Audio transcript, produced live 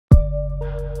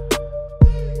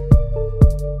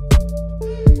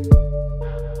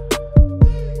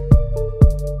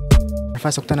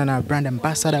nafasi ya kukutana na brand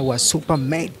ambassador wa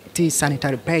Supermate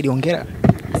Sanitary Pad. Hongera.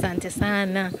 Asante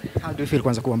sana. How do you feel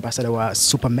kwanza kuwa ambassador wa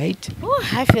Supermate? Oh,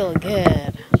 I feel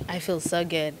good. I feel so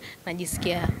good.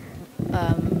 Najisikia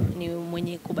ni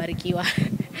mwenye kubarikiwa.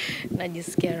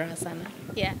 Najisikia raha sana.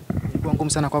 Yeah. Ilikuwa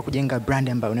ngumu sana kwa kujenga brand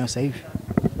ambayo unayo sasa hivi?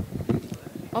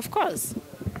 Of course.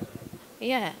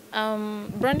 Yeah.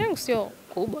 Branding sio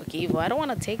kubwa hivyo. I don't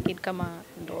want to take it kama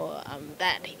ndo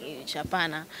that huge,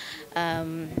 hapana.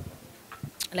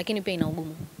 Lakini pia ina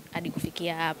ugumu hadi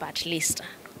kufikia hapa at least.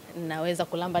 Naweza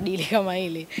kulamba dili kama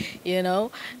hili, you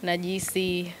know,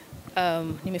 najisi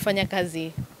nimefanya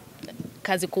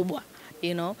kazi kubwa,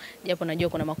 you know, japo najua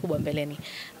kuna makubwa mbeleni.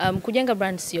 Kujenga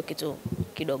brand sio kitu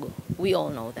kidogo, we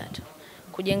all know that.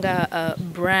 Kujenga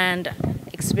brand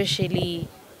especially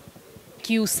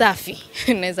kiusafi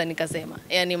naweza nikasema,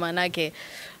 yani manake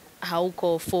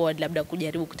hauko forward labda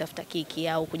kujaribu kutafuta kiki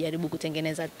au kujaribu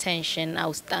kutengeneza tension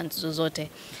au stunts zozote.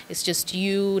 It's just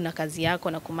you na kazi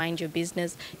yako na kumind your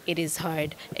business. It is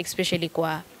hard, especially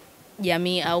kwa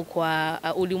jamii au kwa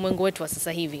ulimwengu wetu wa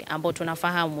sasa hivi ambao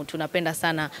tunafahamu tunapenda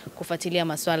sana kufuatilia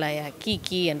masuala ya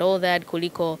kiki and all that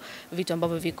kuliko vitu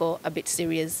ambavyo viko a bit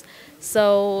serious.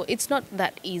 So it's not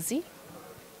that easy.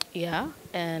 Yeah,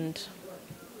 and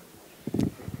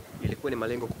ilikuwa ni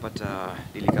malengo kupata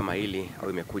dili kama hili au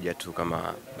imekuja tu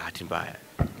kama bahati mbaya?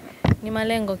 Ni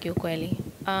malengo kiukweli.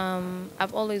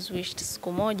 I've always wished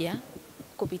siku moja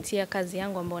kupitia kazi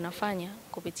yangu ambayo nafanya,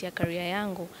 kupitia career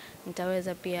yangu,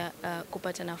 nitaweza pia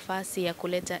kupata nafasi ya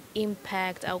kuleta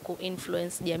impact au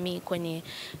kuinfluence jamii kwenye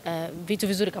vitu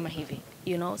vizuri kama hivi.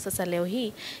 You know, sasa leo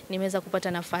hii nimeweza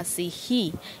kupata nafasi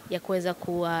hii ya kuweza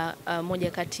kuwa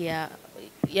moja kati ya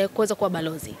kuweza kuwa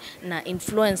balozi na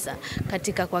influencer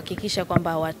katika kuhakikisha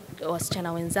kwamba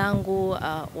wasichana wenzangu,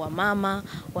 wa mama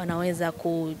wanaweza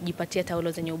kujipatia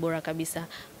taulo zenye ubora kabisa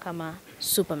kama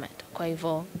Supermate. Kwa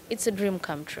hivyo it's a dream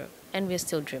come true and we're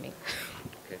still dreaming.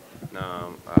 Okay.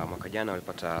 Na mwaka jana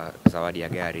walipata zawadi ya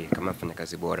gari kama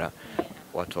mfanyakazi bora.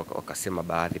 Watu wakasema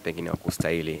baadhi pengine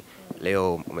hawakustahili.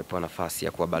 Leo umepewa nafasi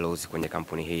ya kuwa balozi kwenye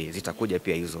kampuni hii. Zitakuja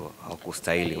pia hizo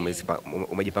hawakustahili.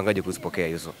 Umejipangaje kuzipokea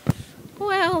hizo?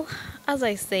 Well, as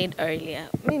I said earlier,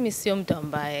 mimi sio mtu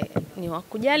ambaye ni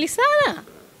wakujali sana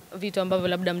vitu ambavyo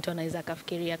labda mtu anaweza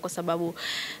kafikiria, kwa sababu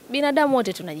binadamu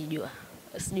wote tunajijua.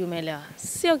 Sijui umeelewa.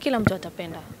 Sio kila mtu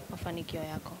atapenda mafanikio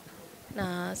yako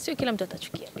na sio kila mtu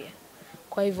atachukia pia.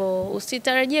 Kwa hivyo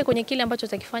usitarajie kwenye kile ambacho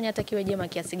utakifanya hata kiwe jema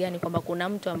kiasi gani kwamba kuna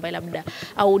mtu ambaye labda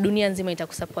au dunia nzima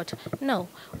itakusupport. No,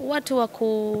 watu wa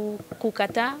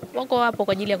kukataa wako hapo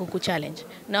kwa ajili ya kukuchallenge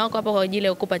na wako hapo kwa ajili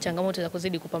ya kukupa changamoto za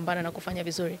kuzidi kupambana na kufanya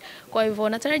vizuri. Kwa hivyo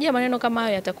natarajia maneno kama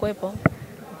hayo yatakuwepo.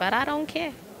 But I don't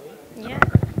care. Yeah.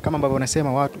 Kama ambavyo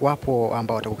unasema wapo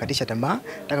ambao watakukatisha tamaa,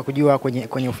 nataka kujua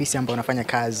kwenye ofisi ambao unafanya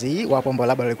kazi, wapo ambao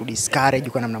labda walikudiscourage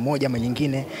kwa namna moja ama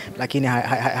nyingine, lakini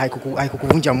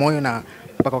haikukuvunja moyo na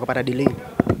mpaka ukapata delay?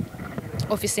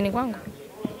 Ofisini kwangu?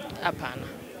 Hapana.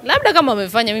 Labda kama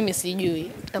wamefanya mimi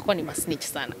sijui, itakuwa ni masnitch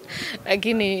sana.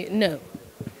 Lakini no.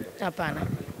 Hapana.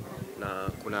 Na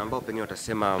kuna ambao pengine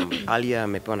watasema Aaliyah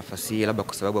amepewa nafasi labda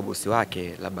kwa sababu bosi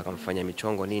wake labda akamfanya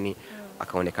michongo nini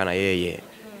akaonekana yeye.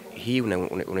 Hii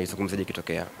unaizungumzaje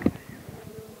kitokea?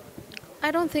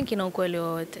 I don't think ina ukweli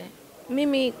wowote.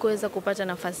 Mimi kuweza kupata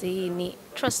nafasi hii ni,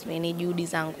 trust me, ni juhudi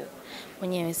zangu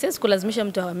mwenyewe. Siwezi kulazimisha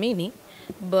mtu aamini,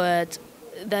 but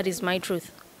that is my truth.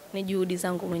 Ni juhudi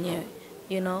zangu mwenyewe,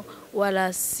 you know,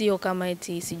 wala sio kama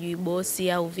eti sijui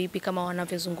bosi au vipi kama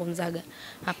wanavyozungumzaga.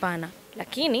 Hapana.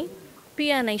 Lakini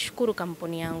pia naishukuru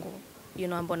kampuni yangu, you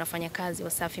know, ambao nafanya kazi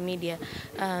Wasafi Media.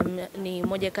 Ni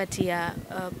moja kati ya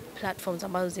platforms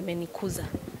ambazo zimenikuza,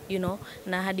 you know,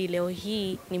 na hadi leo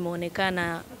hii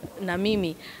nimeonekana na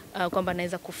mimi kwamba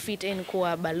naweza kufit in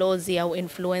kuwa balozi au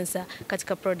influencer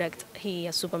katika product hii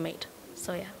ya Supermate.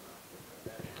 So yeah.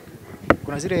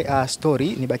 Kuna zile story,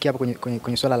 nibaki hapo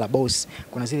kwenye swala la boss.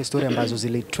 Kuna zile story ambazo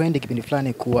zilitrend kipindi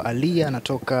fulani kuwa Aliyah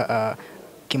anatoka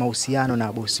kimahusiano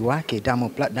na bosi wake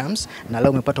Diamond Platnumz, na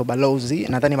leo umepata ubalozi.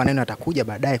 Nadhani maneno yatakuja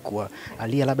baadaye kuwa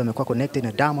Aliyah labda amekuwa connected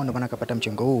na Diamond ndio maana akapata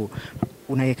mchango huu.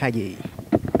 Unaiwekaje hii?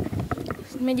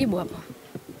 Nimejibu hapo.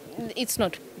 It's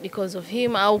not because of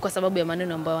him au kwa sababu ya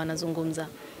maneno ambayo wanazungumza.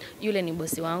 Yule ni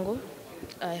bosi wangu.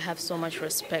 I have so much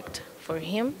respect for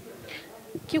him.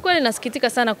 Kiukweli nasikitika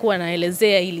sana kuwa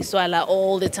naelezea hili swala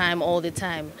all the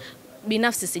time.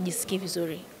 Binafsi sijisikii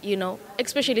vizuri, you know,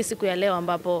 especially siku ya leo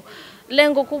ambapo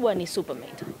lengo kubwa ni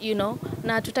Supermate, you know,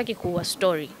 na hatutaki kuwa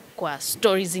kwa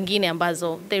stories zingine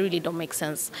ambazo they really don't make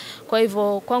sense. Kwa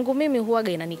hivyo kwangu mimi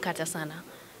huaga inanikata sana.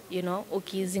 You know,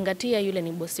 ukizingatia yule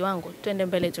ni bosi wangu, twende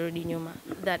mbele turudi nyuma.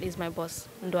 That is my boss.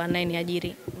 Ndo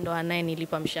anayeniajiri, ndo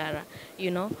anayenilipa mshahara.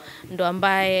 You know, ndo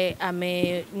ambaye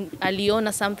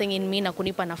aliona something in me na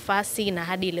kunipa nafasi, na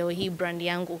hadi leo hii brand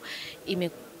yangu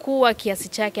imekuwa kiasi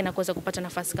chake na kuweza kupata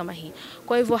nafasi kama hii.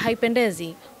 Kwa hivyo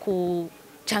haipendezi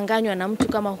kuchanganywa na mtu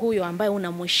kama huyo ambaye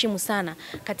unamheshimu sana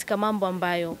katika mambo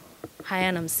ambayo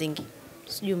hayana msingi.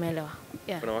 Sijui umeelewa.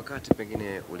 Yeah. Kuna wakati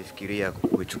pengine ulifikiria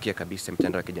kuichukia kabisa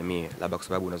mitandao ya kijamii, labda kwa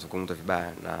sababu unazungumza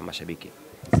vibaya na mashabiki?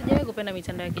 Sijawahi kupenda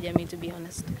mitandao ya kijamii, to be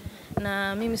honest.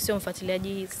 Na mimi sio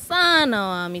mfuatiliaji sana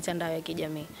wa mitandao ya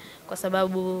kijamii kwa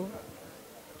sababu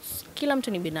kila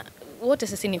mtu ni wote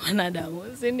sisi ni wanadamu,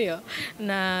 si ndio?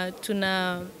 Na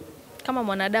kama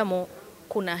mwanadamu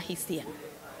kuna hisia.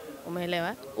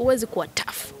 Umeelewa? Huwezi kuwa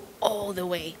tough all the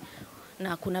way.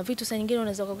 Na kuna vitu saa nyingine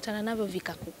unaweza kukutana navyo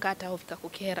vikakukata au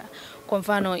vikakukera. Kwa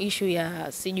mfano issue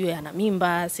ya sijui ana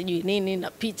mimba, sijui nini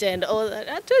na picha and all that.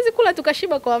 Hatuwezi kula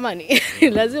tukashiba kwa amani.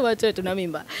 Lazima tuwe tuna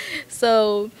mimba.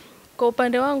 So kwa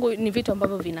upande wangu ni vitu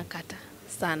ambavyo vinakata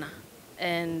sana.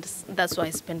 And that's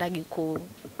why sipendagi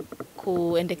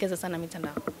kuendekeza sana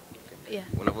mitandao. Yeah.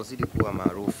 Unapozidi kuwa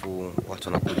maarufu, watu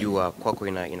wanakujua, kwako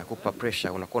inakupa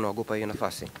pressure, unakuwa unaogopa hiyo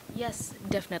nafasi? Yes,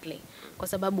 definitely. Kwa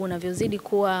sababu unavyozidi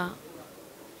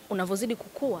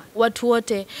kukua, watu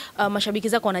wote mashabiki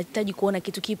zako wanahitaji kuona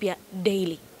kitu kipya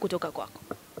daily kutoka kwako.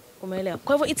 Umeelewa?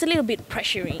 Kwa hivyo it's a little bit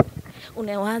pressuring.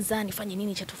 Unawaza nifanye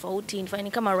nini cha tofauti,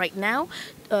 nifanye kama right now,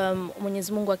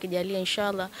 Mwenyezi Mungu akijalia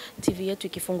inshallah TV yetu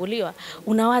ikifunguliwa,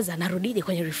 unawaza narudije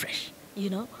kwenye refresh. You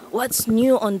know, what's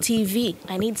new on TV?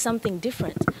 I need something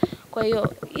different. Kwa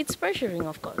hiyo it's pressuring,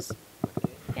 of course.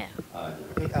 Yeah.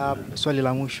 Okay, swali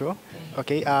la mwisho.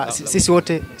 Okay, sisi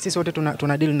wote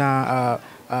tunadili na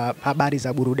habari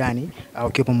za burudani,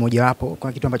 ukiwa mmoja wapo.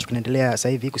 Kuna kitu ambacho kinaendelea sasa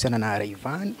hivi kuhusiana na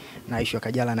Rayvanny na issue ya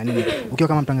Kajala na nini. Ukiwa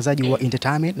kama mtangazaji wa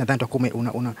entertainment, nadhani utakuwa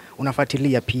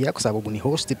unafuatilia pia kwa sababu ni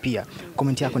host pia.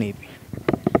 Comment yako ni ipi?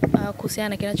 Kuhusiana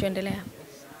na kinachoendelea.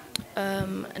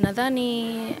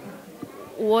 Nadhani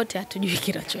wote hatujui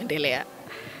kinachoendelea.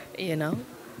 You know,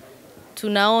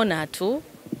 tunaona tu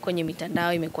kwenye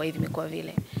mitandao imekuwa hivi imekuwa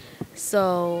vile.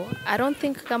 So I don't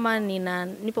think kama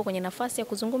nipo kwenye nafasi ya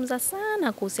kuzungumza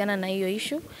sana kuhusiana na hiyo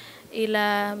issue,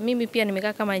 ila mimi pia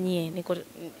nimekaa kama nyie,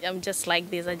 I'm just like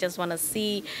this, I just want to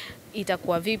see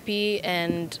itakuwa vipi.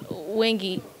 And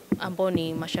wengi ambao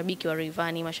ni mashabiki wa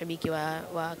Rayvanny, mashabiki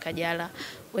wa Kajala,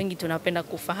 wengi tunapenda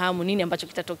kufahamu nini ambacho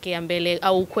kitatokea mbele,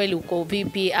 au ukweli uko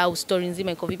vipi, au story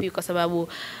nzima iko vipi, kwa sababu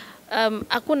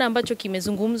hakuna ambacho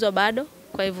kimezungumzwa bado.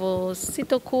 Kwa hivyo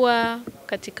sitokuwa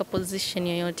katika position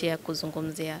yoyote ya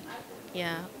kuzungumzia.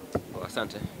 Yeah.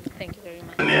 Asante. Thank you very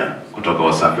much. Kutoka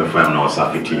Wasafi FM na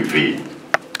Wasafi TV.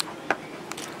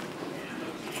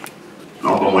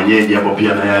 Naomba mwenyeji hapo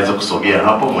pia naye aweze kusogea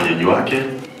hapo, mwenyeji wake.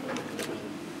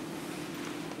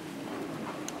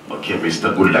 Okay, Mr.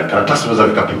 Good, karatasi unaweza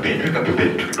weka pembeni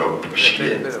tu kidogo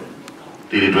tukushikilie,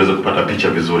 ili tuweze kupata picha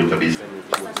vizuri kabisa.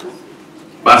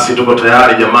 Basi tuko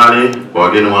tayari jamani, kwa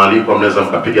wageni waalikwa mnaweza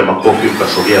mkapiga makofi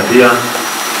mkasogea pia.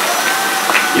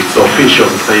 It's official,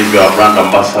 sasa hivi our brand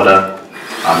ambassador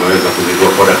ameweza kuzindua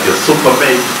product ya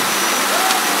Supermade.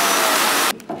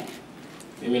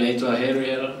 Mimi naitwa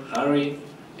Harry,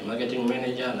 ni marketing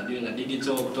manager na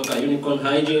digital kutoka Unicorn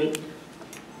Hygiene.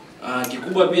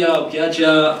 Kikubwa pia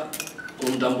ukiacha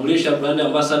kumtambulisha brand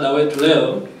ambassador wetu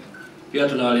leo, pia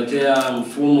tunawaletea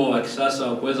mfumo wa kisasa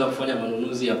wa kuweza kufanya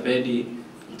manunuzi ya pedi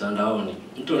mtandaoni.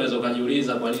 Mtu unaweza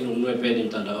kujiuliza kwa nini ununue pedi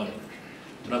mtandaoni?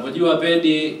 Tunapojua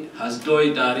pedi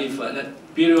hazitoi taarifa,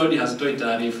 period hazitoi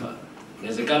taarifa.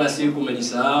 Inawezekana siku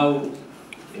umejisahau,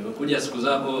 imekuja siku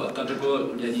zako wakati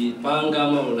hujajipanga,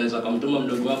 ama unaweza kumtuma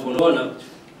mdogo wako. Unaona,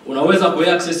 unaweza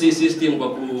kuaccess hii system kwa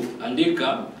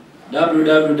kuandika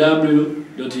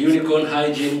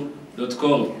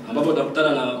www.unicornhygiene.com, ambapo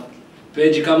utakutana na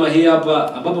page kama hii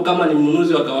hapa, ambapo kama ni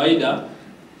mnunuzi wa kawaida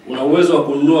una uwezo wa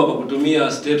kununua kwa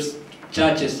kutumia steps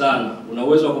chache sana. Una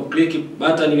uwezo wa kuklik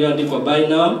button iliyoandikwa buy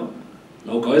now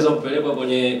na ukaweza kupelekwa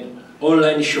kwenye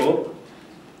online shop.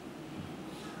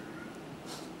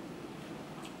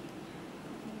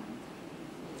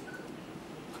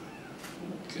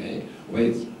 Okay,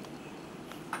 wait.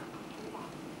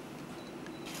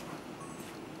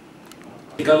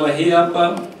 Kama hii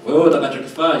hapa, wewe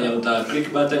utakachokifanya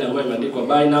uta-click button ambayo imeandikwa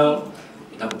buy now,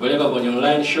 itakupeleka kwenye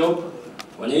online shop.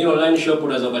 Kwenye hiyo online shop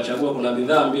unaweza kuchagua, kuna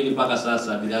bidhaa mbili mpaka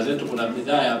sasa. Bidhaa zetu kuna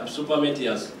bidhaa ya Supermade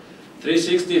ya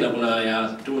 360 na kuna ya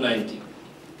 290.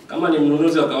 Kama ni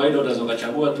mnunuzi wa kawaida unaweza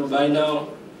kuchagua tu buy now,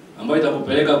 ambayo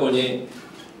itakupeleka kwenye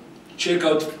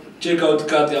checkout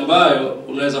cart, ambayo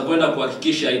unaweza kwenda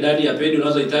kuhakikisha idadi ya pedi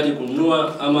unazohitaji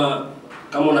kununua ama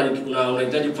kama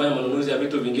unahitaji kufanya manunuzi ya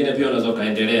vitu vingine pia unaweza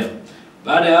kaendelea.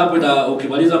 Baada ya hapo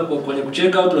ukimaliza kwenye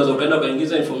kucheck out unaweza kaenda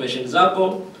kuingiza information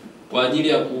zako kwa ajili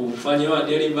ya kufanywa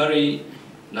delivery,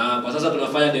 na kwa sasa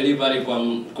tunafanya delivery kwa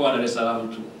mkoa wa Dar es Salaam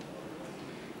tu.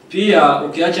 Pia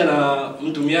ukiacha na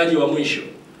mtumiaji wa mwisho,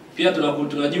 pia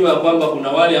tunajua kwamba kuna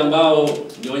wale ambao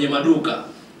ni wenye maduka.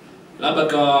 Labda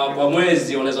kwa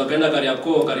mwezi unaweza kaenda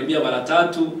Kariakoo karibia mara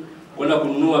 3 kwenda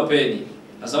kununua pedi.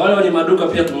 Sasa wale wenye maduka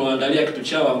pia tumewaandalia kitu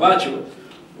chao ambacho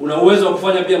una uwezo wa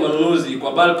kufanya pia manunuzi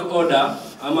kwa bulk order,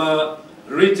 ama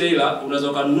retailer unaweza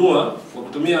kununua kwa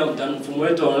kutumia mfumo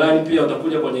wetu online. Pia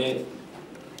utakuja kwenye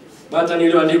button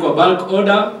iliyoandikwa bulk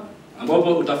order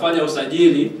ambapo utafanya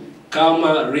usajili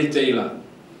kama retailer,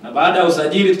 na baada ya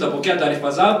usajili tutapokea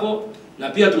taarifa zako, na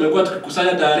pia tumekuwa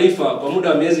tukikusanya taarifa kwa muda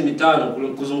wa miezi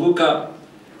 5 kuzunguka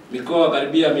mikoa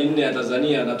karibia 4 ya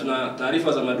Tanzania, na tuna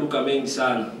taarifa za maduka mengi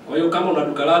sana. Kwa hiyo kama una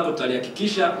duka lako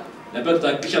tutalihakikisha, na pia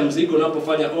tutahakikisha mzigo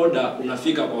unapofanya order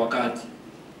unafika kwa wakati.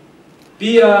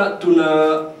 Pia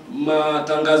tuna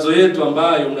matangazo yetu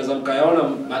ambayo mnaweza mkayaona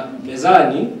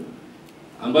mezani,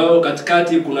 ambayo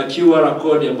katikati kuna QR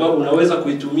code ambayo unaweza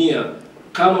kuitumia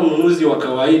kama mnunuzi wa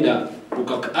kawaida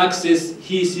uka access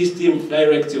hii system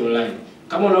direct online.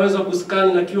 Kama unaweza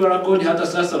kuscan na QR code, hata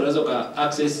sasa unaweza ka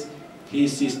access hii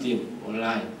system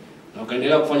online na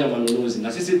ukaendelea kufanya manunuzi.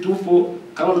 Na sisi tupo,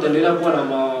 kama mtaendelea kuwa na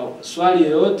maswali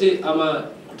yoyote ama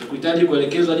kuhitaji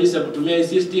kuelekezwa jinsi ya kutumia hii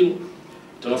system,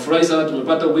 tunafurahi sana.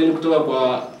 Tumepata ugeni kutoka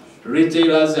kwa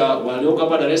retailers walioko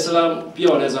hapa Dar es Salaam, pia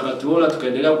wanaweza katuona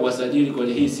tukaendelea kuwasajili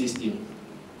kwenye hii system.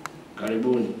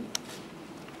 Karibuni.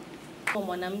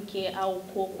 Mwanamke au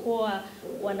kuokoa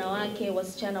wanawake,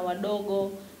 wasichana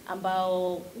wadogo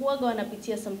ambao huaga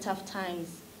wanapitia some tough times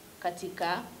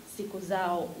katika siku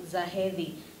zao za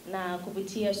hedhi, na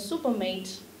kupitia Supermate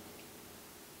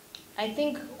I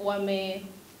think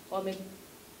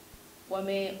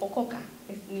wameokoka,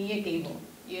 niweke hivyo,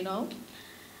 you know.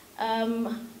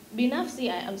 Binafsi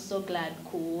I am so glad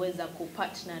kuweza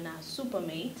kupartner na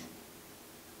Supermate,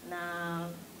 na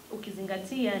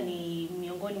ukizingatia ni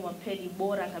miongoni mwa pedi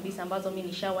bora kabisa ambazo mimi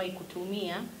nishawahi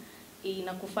kutumia.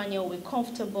 Inakufanya uwe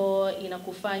comfortable,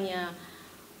 inakufanya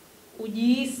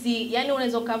ujihisi, yani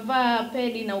unaweza kuvaa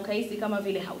pedi na ukahisi kama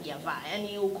vile haujavaa,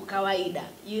 yani uko kawaida,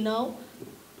 you know.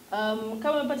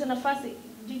 Kama umepata nafasi,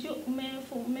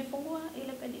 umefungua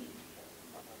ile pedi?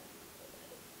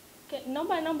 Okay,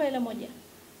 naomba ile moja.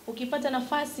 Ukipata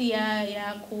nafasi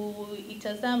ya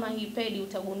kuitazama hii pedi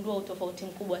utagundua utofauti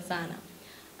mkubwa sana.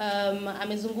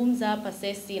 Amezungumza hapa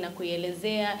Sesi na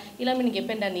kuielezea, ila mimi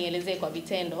ningependa nielezee kwa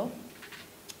vitendo.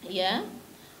 Yeah.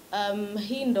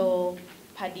 Hii ndo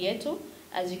pad yetu.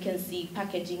 As you can see,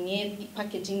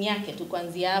 packaging yake tu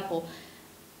kuanzia hapo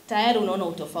tayari unaona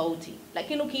utofauti.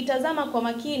 Lakini ukiitazama kwa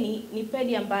makini ni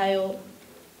pedi ambayo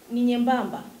ni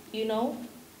nyembamba, you know,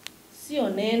 sio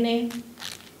nene,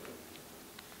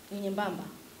 ni nyembamba,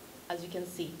 as you can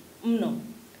see, mno.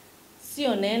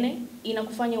 Sio nene,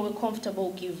 inakufanya uwe comfortable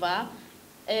ukivaa.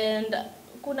 And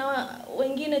kuna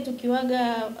wengine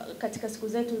tukiwaga katika siku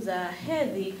zetu za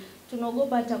hedhi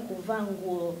tunaogopa hata kuvaa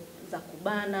nguo za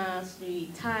kubana, sijui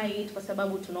tight, kwa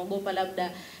sababu tunaogopa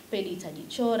labda pedi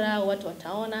itajichora, watu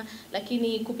wataona.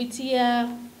 Lakini kupitia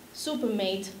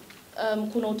Supermate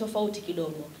kuna utofauti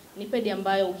kidogo. Ni pedi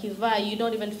ambayo ukivaa you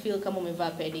don't even feel kama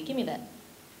umevaa pedi. Give me that.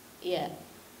 Yeah.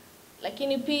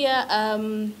 Lakini pia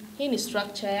hii ni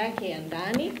structure yake ya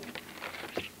ndani.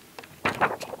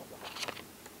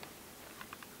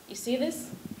 You see this?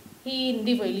 Hii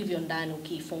ndivyo ilivyo ndani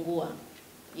ukiifungua.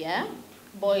 Yeah?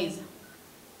 Boys,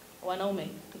 wanaume,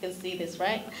 you can see this,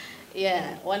 right? Yeah,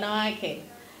 wanawake.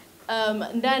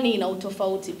 Ndani ina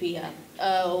utofauti pia.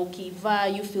 Ukivaa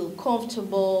you feel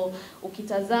comfortable.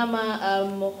 Ukitazama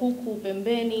huku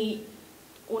pembeni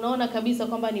unaona kabisa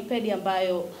kwamba ni pedi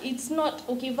ambayo it's not,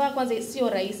 ukivaa kwanza sio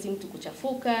rahisi mtu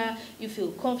kuchafuka, you feel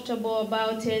comfortable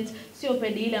about it. Sio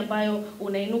pedi ile ambayo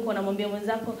unainuka unamwambia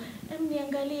mwenzako,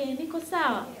 niangalie niko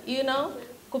sawa, you know.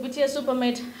 Kupitia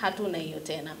Supermate hatuna hiyo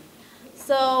tena.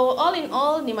 So all in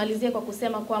all, nimalizie kwa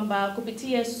kusema kwamba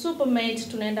kupitia Supermate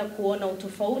tunaenda kuona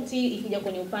utofauti ikija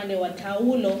kwenye upande wa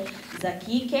taulo za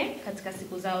kike katika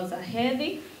siku zao za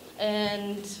hedhi.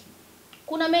 And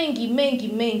kuna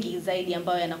mengi zaidi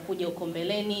ambayo yanakuja huko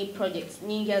mbeleni, projects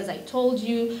nyingi as I told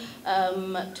you.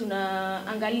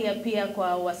 Tunaangalia pia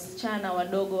kwa wasichana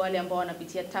wadogo wale ambao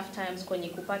wanapitia tough times kwenye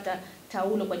kupata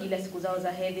taulo kwa ajili ya siku zao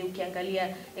za hedhi.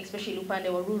 Ukiangalia especially upande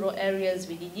wa rural areas,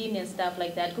 vijijini and stuff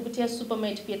like that. Kupitia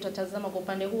Supermate pia tutatazama kwa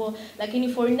upande huo, lakini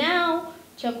for now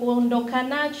cha kuondoka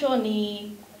nacho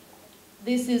ni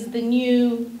this is the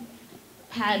new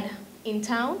pad in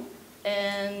town.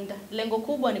 And lengo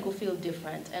kubwa ni feel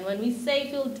different. And when we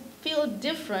say feel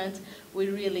different, we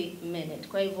really mean it.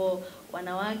 Kwa hivyo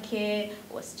wanawake,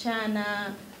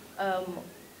 wasichana,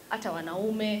 hata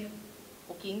wanaume,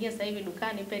 ukiingia sasa hivi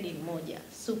dukani pedi ni moja,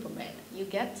 Superman. You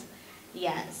get?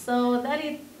 Yeah. So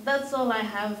that's all I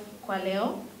have kwa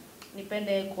leo.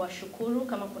 Nipende kuwashukuru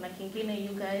kama kuna kingine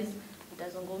you guys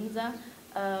mtazungumza.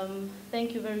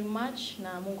 Thank you very much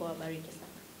na Mungu awabariki sana.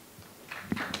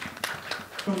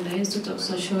 From the Institute of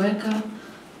Social Worker.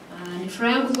 Ni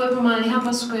furaha yangu kuwepo mahali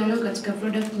hapa siku ya leo katika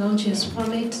product launch ya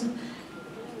Supermate.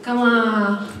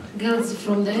 Kama girls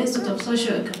from the Institute of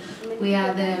Social Worker, we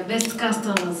are the best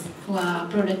customers for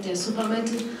product ya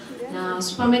Supermate. Na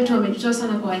Supermate wametutoa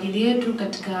sana kwa ajili yetu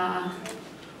katika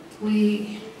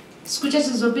siku chache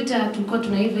zilizopita tulikuwa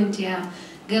tuna event ya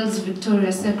Girls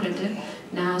Victoria Secret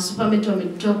na Supermate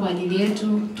wametutoa kwa ajili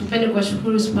yetu. Tupende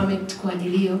kuwashukuru Supermate kwa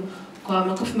ajili hiyo. Kwa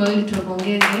makofi mawili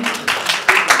tuwapongeze.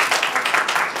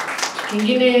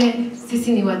 Kingine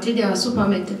sisi ni wateja wa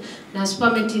Supermate na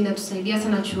Supermate inatusaidia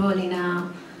sana chuoni,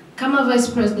 na kama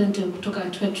vice president kutoka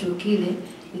katika chuo kile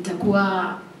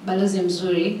nitakuwa balozi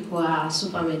mzuri wa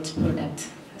Supermate product.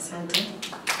 Asante.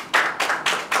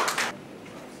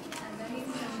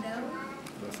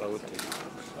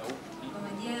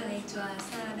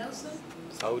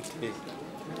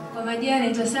 Kwa majina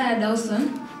naitwa Sarah Dawson.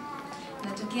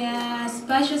 Natokea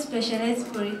Specialized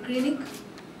Polyclinic.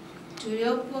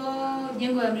 Tuliopo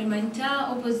jengo la Mlimani Tower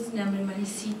opposite na Mlimani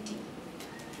City.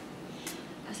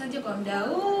 Asante kwa muda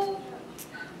huu.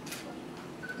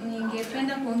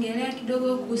 Ningependa kuongelea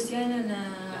kidogo kuhusiana na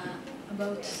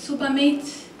about Supermate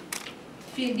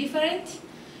feel different.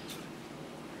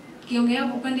 Kiongelea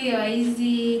kwa upande wa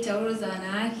hizi taulo za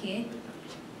wanawake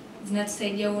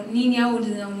zinatusaidia nini au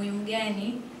zina umuhimu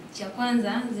gani? Cha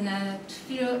kwanza zina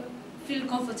feel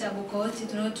comfortable kwa wote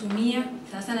tunaotumia,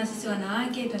 sana sisi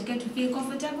wanawake tunatakiwa to feel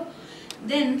comfortable.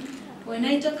 Then when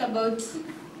I talk about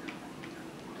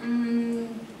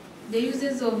the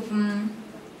uses of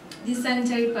these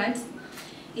sanitary pads,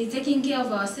 is taking care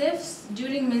of ourselves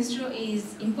during menstrual is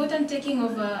important.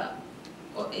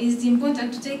 Is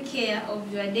important to take care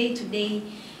of your day to day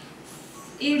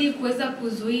ili kuweza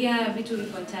kuzuia vitu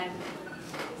vifuatavyo.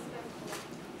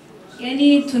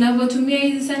 Yani tunavyotumia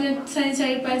hizi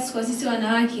sanitary pads kwa sisi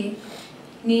wanawake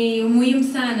ni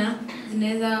muhimu sana,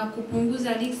 zinaweza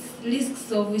kupunguza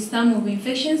risks of some of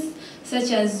infections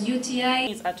such as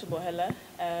UTI. Is Atubohela,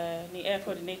 ni air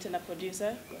coordinator na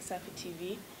producer Wasafi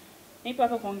TV. Nipo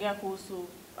hapa kuongea kuhusu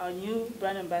our new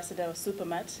brand ambassador wa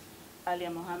Supermate,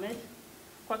 Aliyah Mohamed.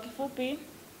 Kwa kifupi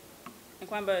ni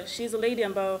kwamba she's a lady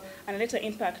ambayo analeta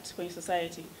impact kwenye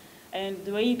society. And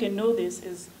the way you can know this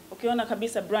is ukiona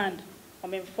kabisa brand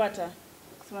wamemfuata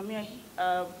kusimamia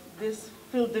this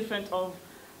feel different of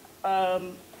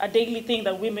a daily thing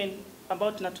that women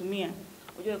ambao tunatumia.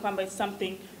 Unajua kwamba it's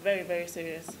something very very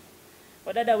serious.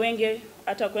 Wadada wengi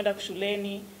hata kwenda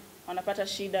shuleni wanapata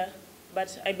shida, but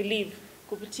I believe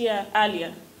kupitia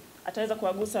Aaliyah ataweza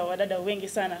kuwagusa wadada wengi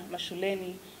sana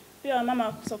mashuleni, pia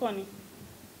mama sokoni.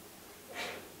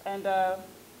 And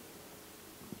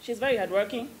she's very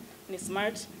hardworking, ni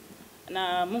smart,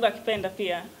 na Mungu akipenda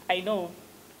pia I know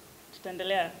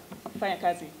tutaendelea kufanya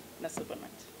kazi na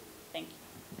Supermate. Thank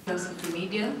you. Wasafi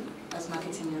Media as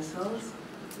marketing yourselves.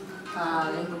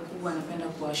 Lengo kubwa napenda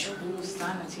kuwashukuru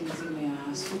sana timu nzima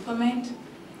ya Supermate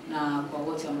na kwa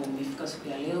wote ambao mmefika siku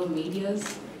ya leo, medias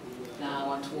na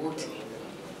watu wote.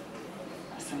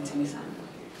 Asanteni sana.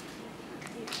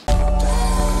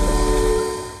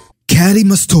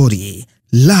 Carrymastory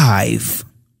live.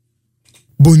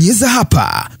 Bonyeza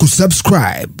hapa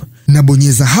kusubscribe na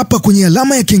bonyeza hapa kwenye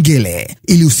alama ya kengele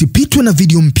ili usipitwe na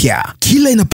video mpya kila